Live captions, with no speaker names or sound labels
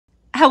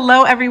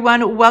Hello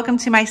everyone, welcome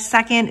to my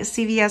second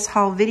CVS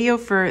haul video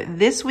for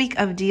this week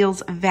of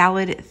deals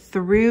valid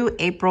through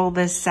April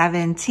the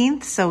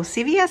 17th. So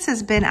CVS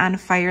has been on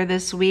fire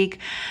this week.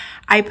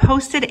 I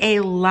posted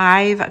a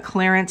live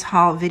clearance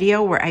haul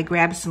video where I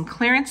grabbed some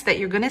clearance that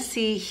you're gonna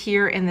see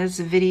here in this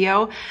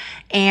video,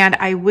 and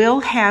I will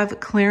have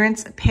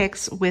clearance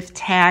picks with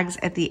tags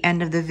at the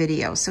end of the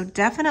video. So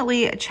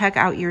definitely check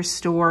out your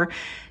store.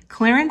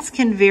 Clearance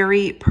can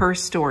vary per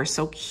store,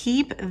 so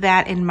keep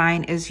that in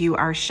mind as you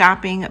are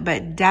shopping,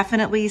 but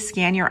definitely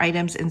scan your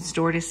items in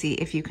store to see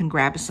if you can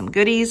grab some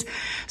goodies.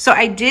 So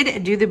I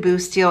did do the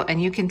Boost deal,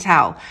 and you can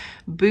tell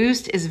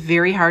Boost is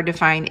very hard to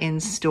find in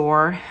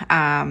store.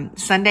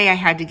 Sunday I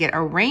had to get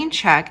a rain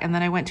check, and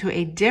then I went to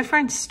a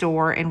different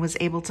store and was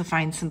able to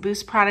find some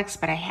Boost products,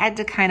 but I had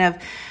to kind of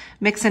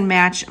mix and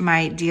match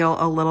my deal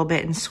a little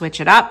bit and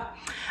switch it up.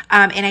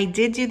 And I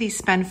did do the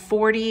spend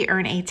 $40,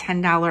 earn a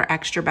 $10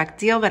 extra buck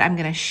deal that I'm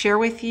gonna share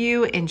with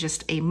you in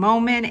just a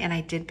moment. And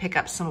I did pick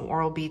up some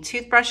Oral-B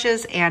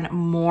toothbrushes and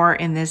more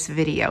in this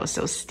video,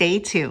 so stay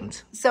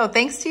tuned. So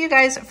thanks to you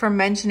guys for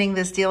mentioning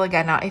this deal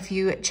again. Now, if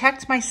you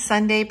checked my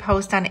Sunday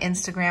post on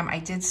Instagram, I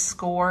did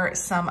score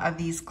some of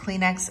these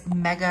Kleenex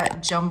Mega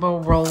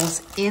Jumbo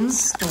Rolls in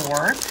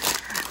store.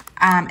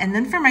 And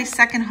then for my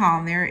second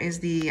haul, there is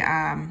the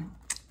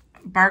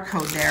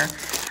barcode there.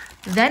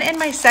 Then in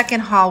my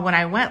second haul, when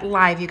I went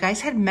live, you guys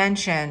had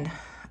mentioned,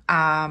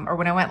 or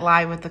when I went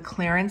live with the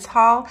clearance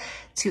haul,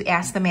 to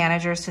ask the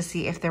managers to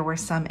see if there were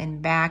some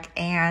in back,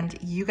 and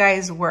you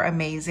guys were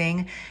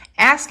amazing.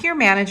 Ask your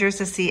managers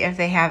to see if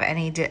they have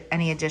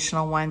any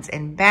additional ones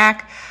in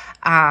back,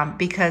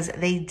 because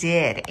they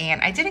did.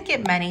 And I didn't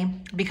get many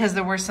because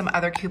there were some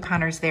other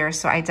couponers there,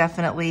 so I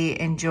definitely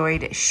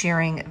enjoyed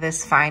sharing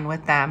this find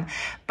with them.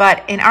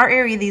 But in our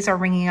area, these are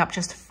ringing up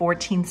just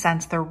 14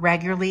 cents. They're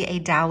regularly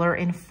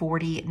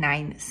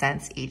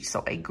 $1.49 each,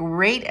 so a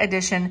great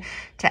addition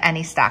to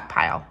any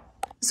stockpile.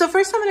 So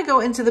first I'm gonna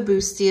go into the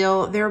Boost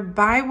deal. They're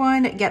buy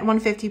one, get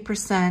one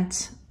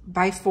 50%.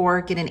 Buy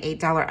four, get an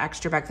 $8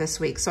 extra buck this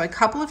week. So a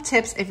couple of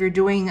tips if you're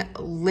doing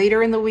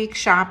later in the week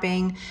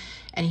shopping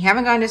and you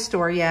haven't gone to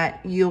store yet,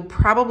 you'll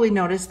probably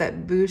notice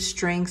that Boost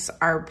drinks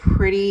are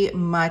pretty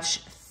much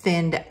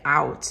thinned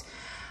out.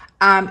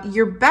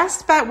 Your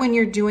best bet when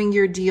you're doing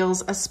your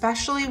deals,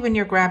 especially when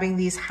you're grabbing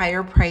these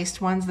higher priced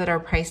ones that are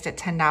priced at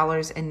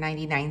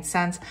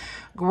 $10.99,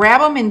 grab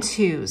them in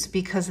twos,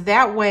 because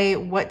that way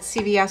what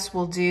CVS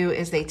will do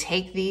is they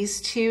take these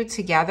two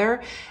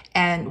together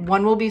and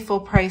one will be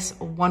full price,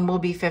 one will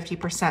be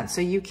 50%.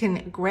 So you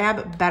can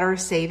grab better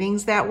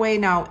savings that way.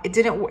 Now,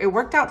 it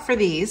worked out for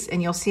these,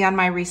 and you'll see on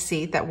my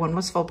receipt that one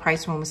was full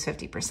price, one was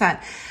 50%,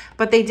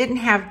 but they didn't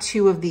have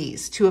two of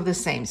these, two of the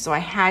same. So I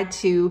had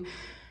to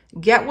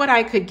get what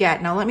I could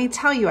get. Now, let me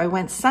tell you, I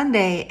went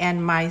Sunday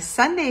and my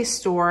Sunday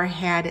store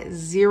had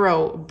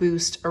 0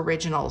 Boost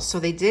originals. So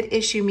they did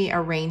issue me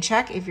a rain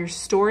check. If your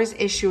store is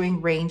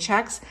issuing rain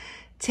checks,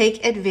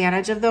 take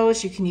advantage of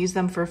those. You can use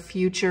them for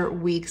future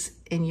weeks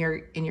in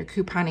your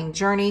couponing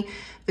journey.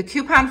 The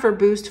coupon for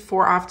Boost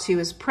 4 off 2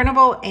 is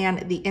printable,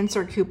 and the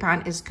insert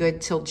coupon is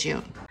good till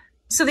June.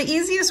 So the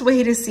easiest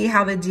way to see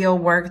how the deal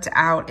worked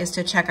out is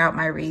to check out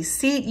my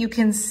receipt. You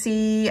can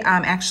see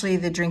actually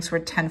the drinks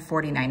were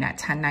 $10.49, not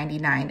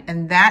 $10.99,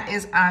 and that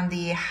is on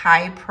the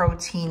high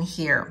protein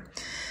here.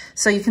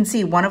 So you can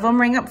see one of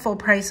them ring up full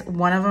price,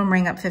 one of them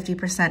ring up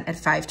 50% at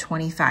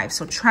 $5.25.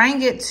 So try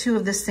and get two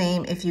of the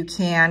same if you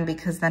can,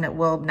 because then it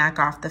will knock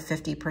off the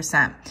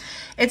 50%.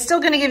 It's still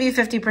gonna give you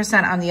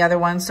 50% on the other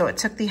one, so it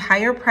took the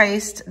higher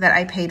priced that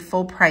I paid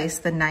full price,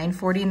 the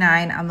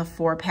 $9.49 on the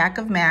 4-pack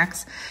of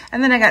Max,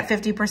 and then I got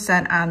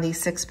 50% on the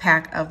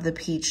 6-pack of the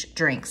peach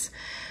drinks.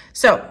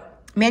 So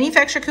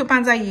manufacturer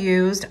coupons I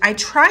used. I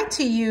tried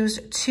to use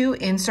 2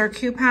 insert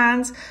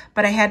coupons,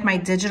 but I had my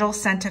digital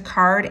sent a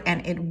card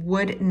and it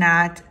would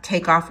not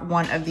take off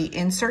one of the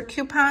insert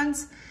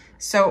coupons.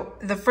 So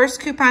the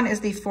first coupon is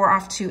the 4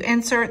 off 2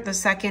 insert. The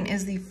second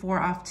is the 4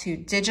 off 2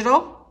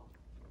 digital.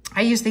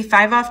 I used the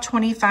 5 off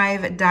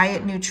 25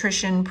 Diet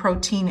Nutrition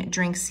Protein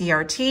Drink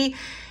CRT.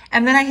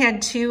 And then I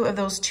had 2 of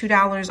those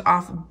 $2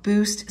 off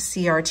Boost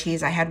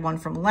CRTs. I had one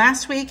from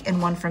last week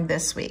and one from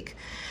this week.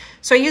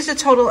 So I used a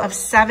total of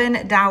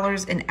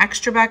 $7 in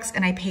extra bucks,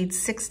 and I paid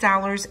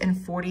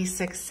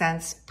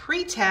 $6.46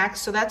 pre-tax.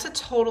 So that's a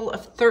total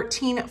of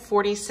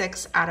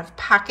 $13.46 out of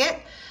pocket.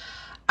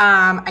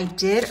 I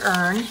did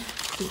earn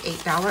the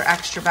 $8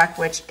 extra buck,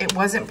 which it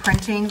wasn't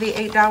printing the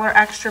 $8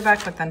 extra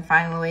buck, but then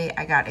finally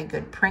I got a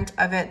good print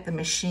of it. The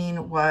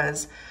machine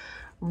was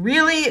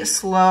really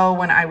slow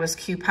when I was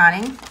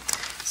couponing.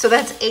 So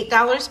that's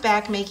 $8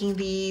 back, making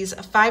these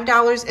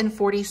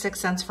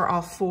 $5.46 for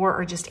all 4,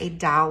 or just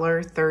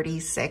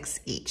 $1.36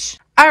 each.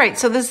 All right,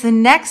 so this is the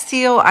next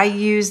deal. I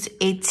used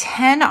a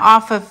 10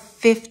 off of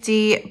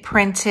 50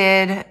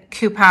 printed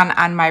coupon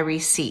on my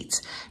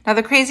receipt. Now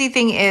the crazy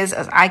thing is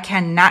I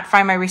cannot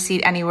find my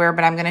receipt anywhere,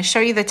 but I'm gonna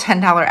show you the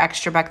 $10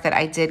 extra buck that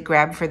I did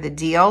grab for the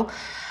deal.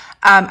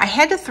 I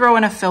had to throw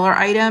in a filler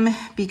item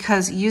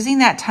because using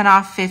that 10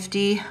 off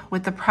 50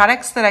 with the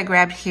products that I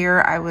grabbed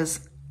here, I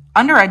was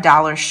under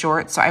 $1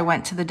 short. So I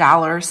went to the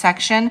dollar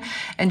section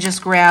and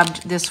just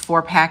grabbed this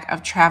 4-pack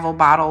of travel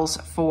bottles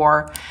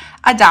for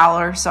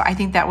 $1. So I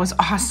think that was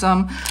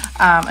awesome,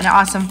 an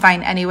awesome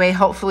find anyway.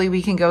 Hopefully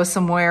we can go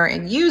somewhere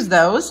and use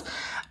those.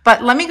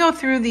 But let me go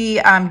through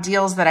the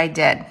deals that I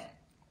did.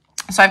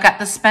 So I've got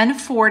the spend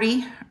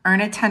 40,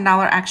 earn a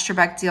 $10 extra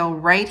back deal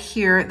right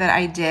here that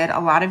I did. A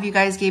lot of you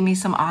guys gave me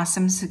some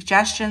awesome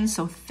suggestions,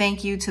 so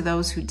thank you to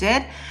those who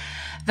did.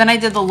 Then I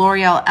did the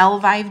L'Oreal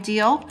Elvive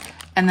deal,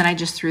 and then I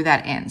just threw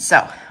that in.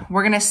 So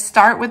we're gonna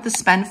start with the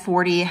spend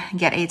 40,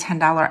 get a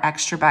 $10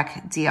 extra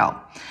back deal.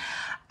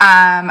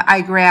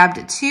 I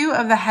grabbed 2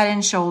 of the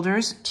Head &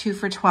 Shoulders, 2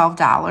 for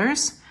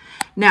 $12.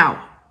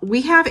 Now,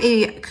 we have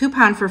a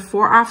coupon for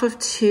 4 off of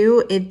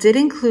 2. It did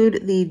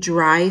include the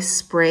dry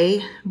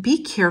spray.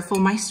 Be careful.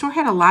 My store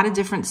had a lot of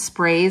different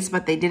sprays,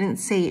 but they didn't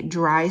say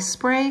dry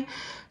spray.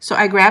 So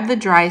I grabbed the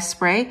dry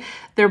spray.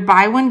 They're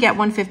buy one, get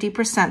one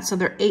 50%. So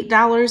they're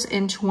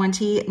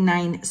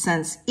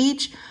 $8.29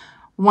 each.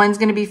 One's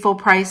going to be full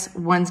price.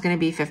 One's going to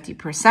be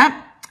 50%.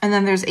 And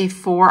then there's a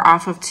 4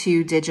 off of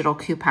 2 digital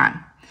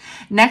coupon.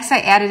 Next, I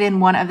added in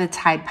one of the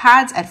Tide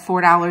Pods at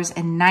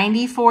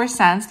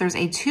 $4.94. There's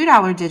a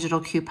 $2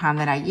 digital coupon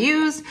that I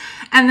used.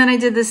 And then I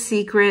did the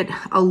Secret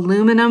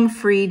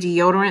aluminum-free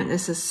deodorant.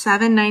 This is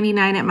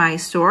 $7.99 at my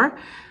store.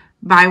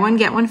 Buy one,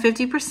 get one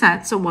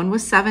 50%. So one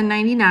was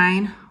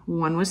 $7.99,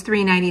 one was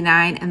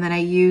 $3.99, and then I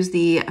used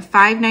the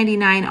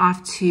 $5.99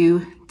 off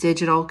 2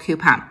 digital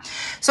coupon.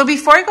 So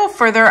before I go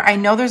further, I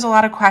know there's a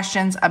lot of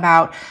questions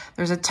about,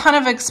 there's a ton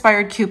of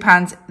expired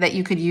coupons that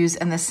you could use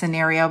in this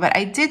scenario, but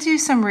I did do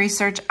some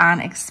research on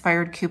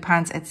expired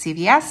coupons at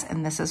CVS,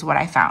 and this is what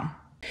I found.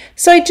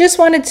 So I just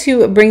wanted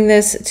to bring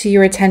this to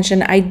your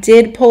attention. I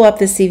did pull up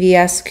the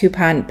CVS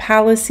coupon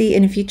policy,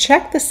 and if you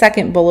check the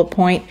second bullet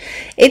point,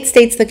 it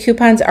states the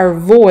coupons are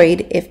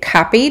void if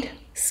copied,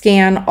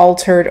 scanned,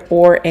 altered,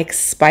 or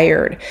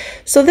expired.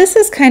 So this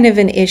is kind of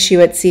an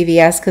issue at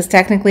CVS because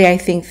technically I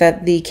think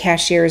that the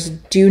cashiers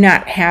do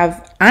not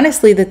have,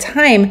 honestly, the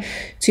time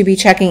to be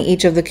checking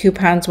each of the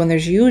coupons when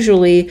there's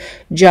usually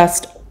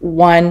just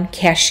one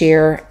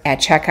cashier at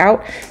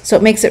checkout. So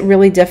it makes it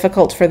really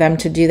difficult for them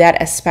to do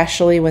that,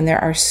 especially when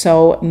there are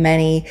so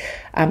many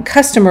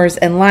customers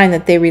in line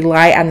that they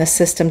rely on the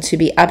system to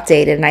be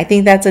updated. And I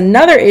think that's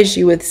another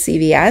issue with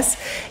CVS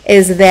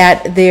is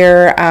that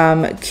their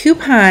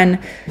coupon,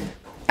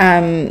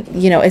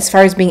 you know, as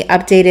far as being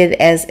updated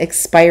as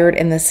expired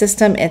in the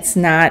system, it's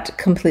not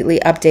completely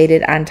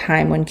updated on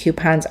time when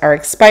coupons are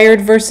expired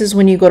versus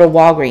when you go to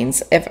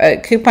Walgreens. If a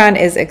coupon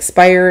is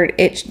expired,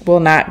 it will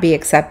not be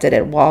accepted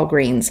at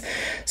Walgreens.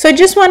 So I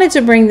just wanted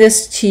to bring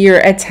this to your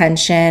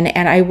attention,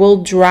 and I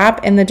will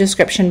drop in the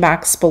description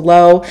box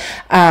below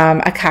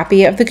a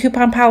copy of the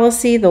coupon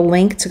policy, the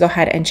link to go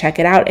ahead and check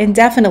it out. And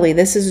definitely,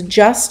 this is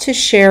just to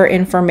share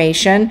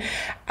information.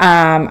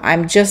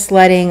 I'm just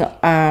letting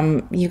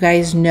you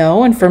guys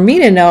know, and for me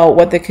to know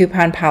what the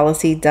coupon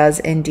policy does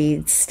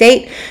indeed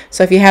state.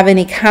 So if you have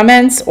any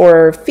comments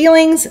or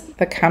feelings,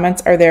 the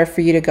comments are there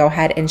for you to go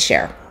ahead and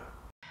share.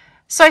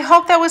 So I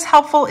hope that was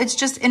helpful. It's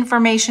just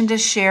information to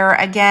share.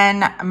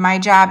 Again, my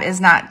job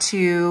is not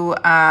to,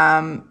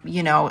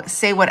 you know,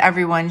 say what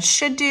everyone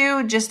should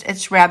do. Just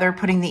it's rather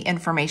putting the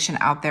information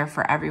out there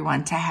for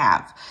everyone to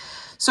have.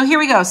 So here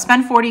we go,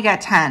 spend 40, get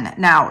 10.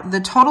 Now,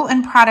 the total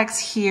in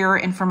products here,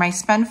 and for my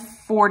spend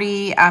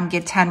 40,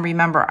 get 10,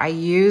 remember, I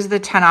used the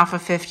 10 off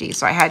of 50,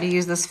 so I had to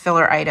use this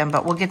filler item,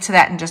 but we'll get to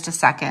that in just a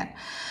second.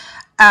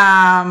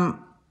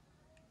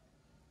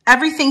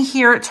 Everything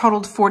here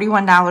totaled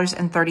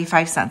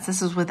 $41.35.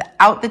 This is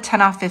without the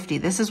 10 off 50.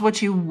 This is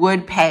what you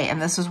would pay,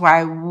 and this is why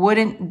I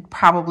wouldn't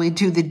probably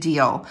do the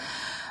deal.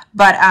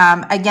 But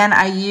again,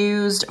 I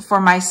used for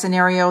my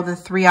scenario the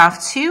 3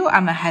 off 2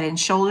 on the Head &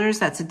 Shoulders.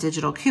 That's a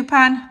digital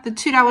coupon. The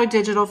 $2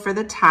 digital for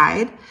the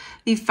Tide,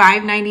 the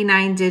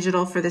 $5.99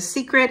 digital for the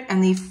Secret,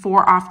 and the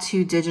 4 off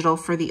 2 digital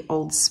for the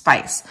Old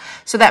Spice.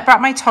 So that brought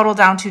my total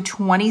down to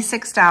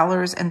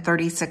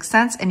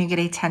 $26.36, and you get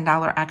a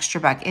 $10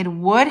 extra back. It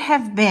would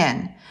have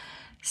been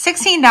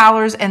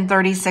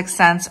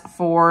 $16.36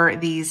 for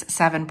these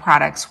 7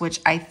 products,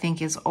 which I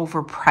think is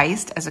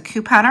overpriced as a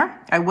couponer.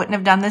 I wouldn't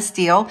have done this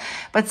deal,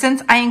 but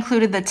since I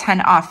included the 10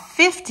 off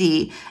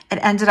 50, it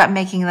ended up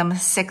making them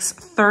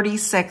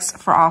 $6.36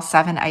 for all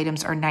 7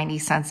 items, or 90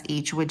 cents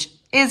each, which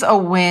is a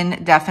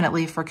win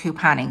definitely for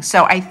couponing.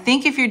 So I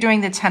think if you're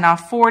doing the 10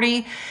 off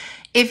 40,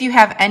 if you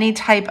have any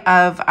type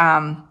of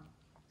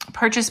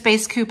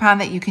purchase-based coupon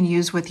that you can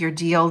use with your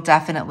deal,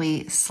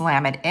 definitely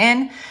slam it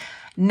in.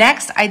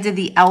 Next, I did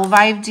the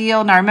Elvive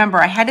deal. Now remember,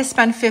 I had to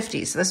spend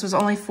 50, so this was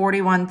only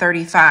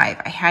 $41.35.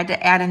 I had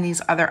to add in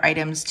these other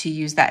items to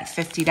use that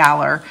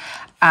 $50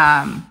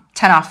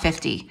 10 off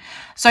 50.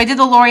 So I did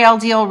the L'Oreal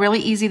deal really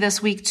easy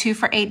this week, 2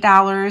 for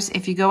 $8.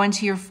 If you go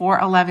into your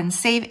 411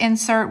 save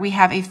insert, we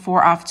have a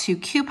 4 off 2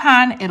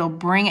 coupon. It'll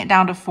bring it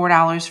down to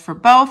 $4 for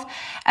both,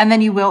 and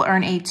then you will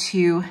earn a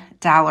 $2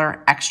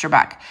 extra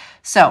buck.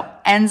 So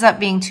ends up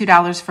being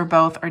 $2 for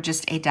both, or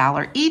just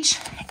 $1 each.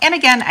 And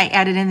again, I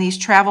added in these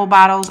travel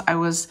bottles.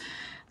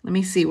 let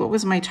me see, what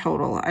was my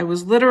total? I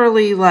was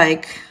literally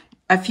like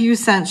a few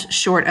cents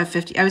short of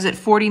 50. I was at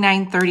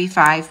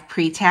 $49.35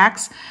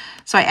 pre-tax.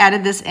 So I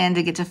added this in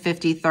to get to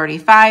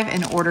 $50.35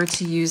 in order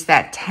to use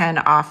that 10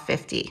 off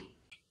 50.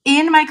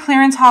 In my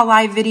clearance haul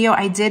live video,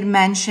 I did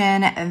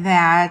mention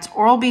that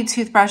Oral-B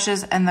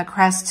toothbrushes and the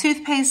Crest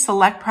toothpaste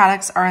select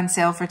products are on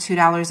sale for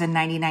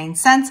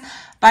 $2.99.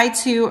 Buy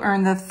two,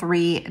 earn the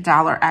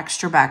 $3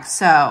 extra buck.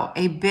 So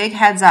a big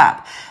heads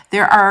up.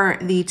 There are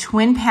the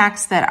twin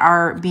packs that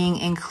are being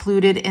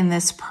included in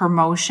this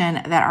promotion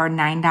that are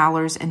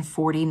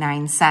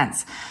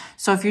 $9.49.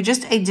 So if you're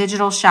just a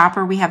digital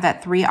shopper, we have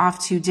that 3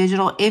 off 2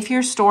 digital. If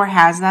your store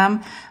has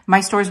them, my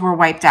stores were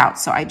wiped out.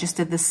 So I just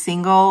did the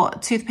single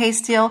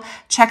toothpaste deal.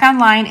 Check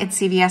online at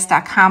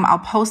CVS.com. I'll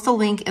post a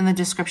link in the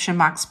description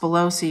box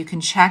below so you can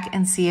check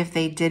and see if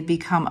they did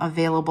become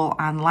available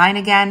online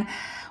again.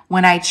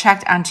 When I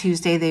checked on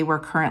Tuesday, they were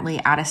currently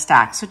out of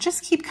stock. So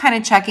just keep kind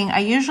of checking. I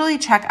usually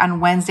check on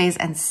Wednesdays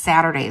and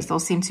Saturdays.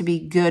 Those seem to be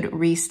good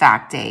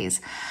restock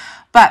days.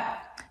 But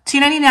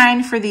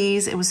 $2.99 for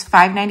these. It was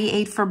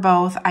 $5.98 for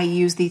both. I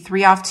used the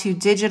 3 off 2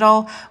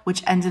 digital,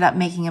 which ended up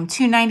making them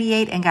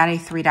 $2.98 and got a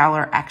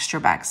 $3 extra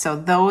back. So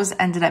those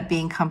ended up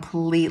being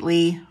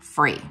completely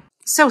free.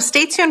 So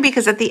stay tuned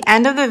because at the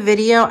end of the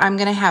video, I'm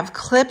going to have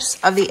clips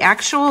of the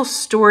actual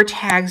store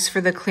tags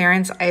for the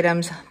clearance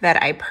items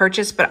that I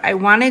purchased. But I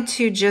wanted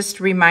to just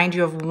remind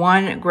you of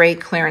one great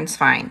clearance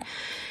find.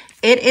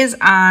 It is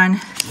on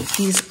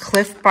these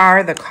Cliff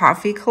Bar, the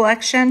coffee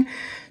collection.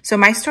 So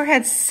my store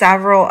had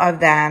several of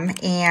them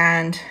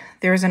and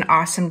there's an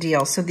awesome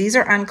deal. So these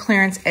are on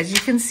clearance, as you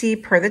can see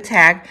per the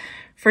tag,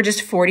 for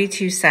just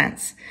 42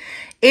 cents.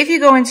 If you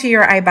go into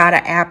your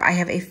Ibotta app, I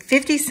have a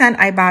 50-cent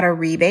Ibotta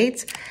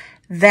rebate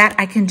that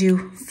I can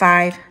do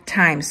 5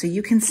 times. So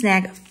you can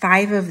snag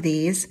 5 of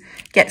these,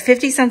 get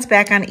 50 cents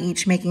back on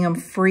each, making them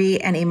free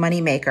and a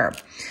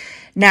moneymaker.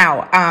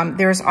 Now,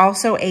 there's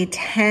also a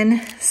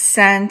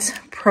 10-cent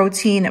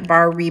protein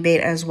bar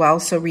rebate as well,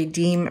 so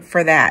redeem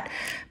for that.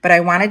 But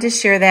I wanted to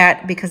share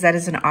that because that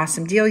is an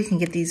awesome deal. You can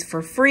get these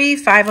for free,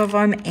 5 of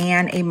them,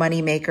 and a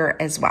moneymaker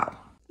as well.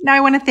 Now,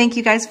 I want to thank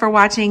you guys for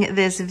watching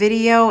this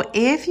video.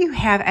 If you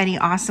have any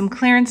awesome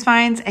clearance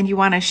finds and you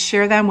want to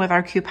share them with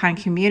our coupon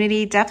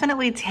community,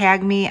 definitely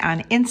tag me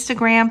on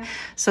Instagram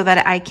so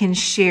that I can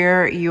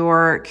share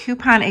your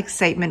coupon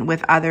excitement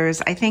with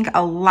others. I think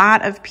a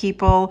lot of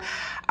people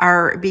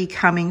are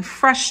becoming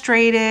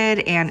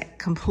frustrated and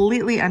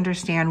completely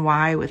understand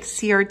why with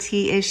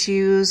CRT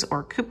issues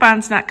or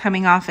coupons not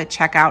coming off at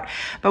checkout.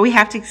 But we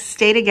have to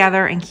stay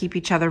together and keep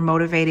each other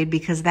motivated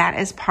because that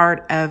is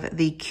part of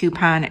the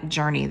coupon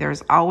journey.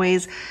 There's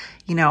always,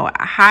 you know,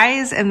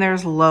 highs and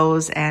there's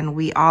lows, and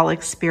we all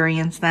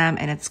experience them.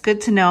 And it's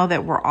good to know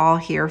that we're all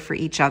here for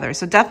each other.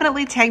 So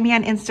definitely tag me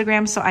on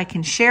Instagram so I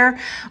can share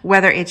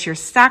whether it's your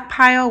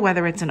stockpile,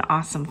 whether it's an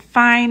awesome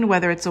find,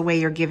 whether it's a way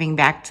you're giving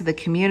back to the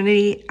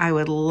community. I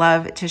would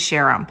love to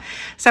share them.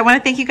 So I want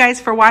to thank you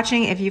guys for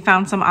watching. If you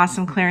found some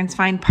awesome clearance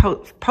find,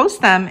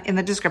 post them in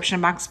the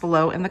description box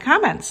below in the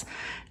comments.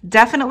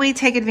 Definitely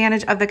take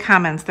advantage of the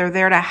comments. They're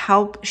there to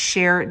help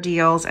share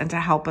deals and to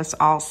help us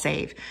all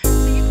save.